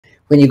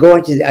when you go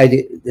into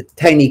the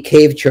tiny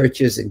cave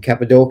churches in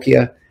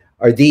Cappadocia,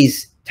 or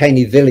these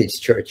tiny village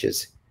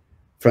churches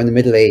from the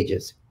Middle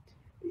Ages,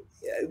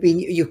 I mean,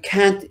 you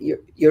can't,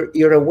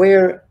 you're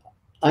aware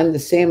on the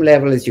same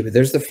level as you,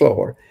 there's the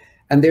floor,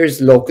 and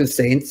there's local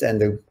saints and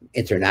the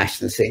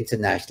international saints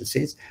and national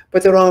saints,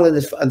 but they're all on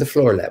the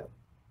floor level.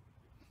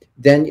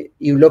 Then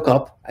you look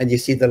up and you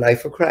see the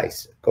life of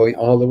Christ going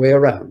all the way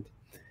around,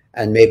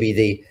 and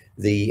maybe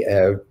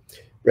the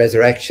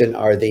resurrection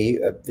or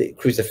the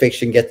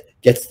crucifixion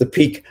gets the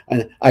peak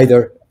on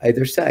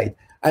either side,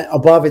 and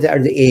above it are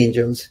the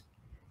angels.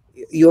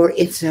 You're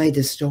inside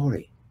the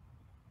story.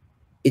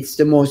 It's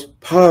the most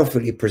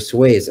powerfully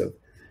persuasive,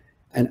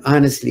 and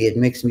honestly, it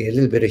makes me a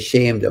little bit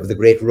ashamed of the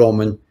great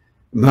Roman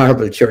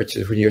marble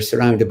churches when you're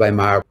surrounded by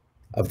marble,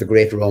 of the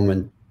great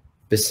Roman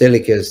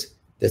basilicas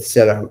that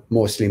still are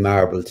mostly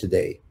marble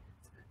today.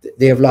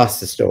 They have lost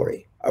the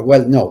story.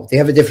 Well, no, they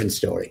have a different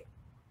story.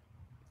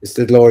 It's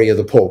the glory of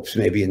the popes,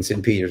 maybe in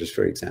St. Peter's,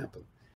 for example.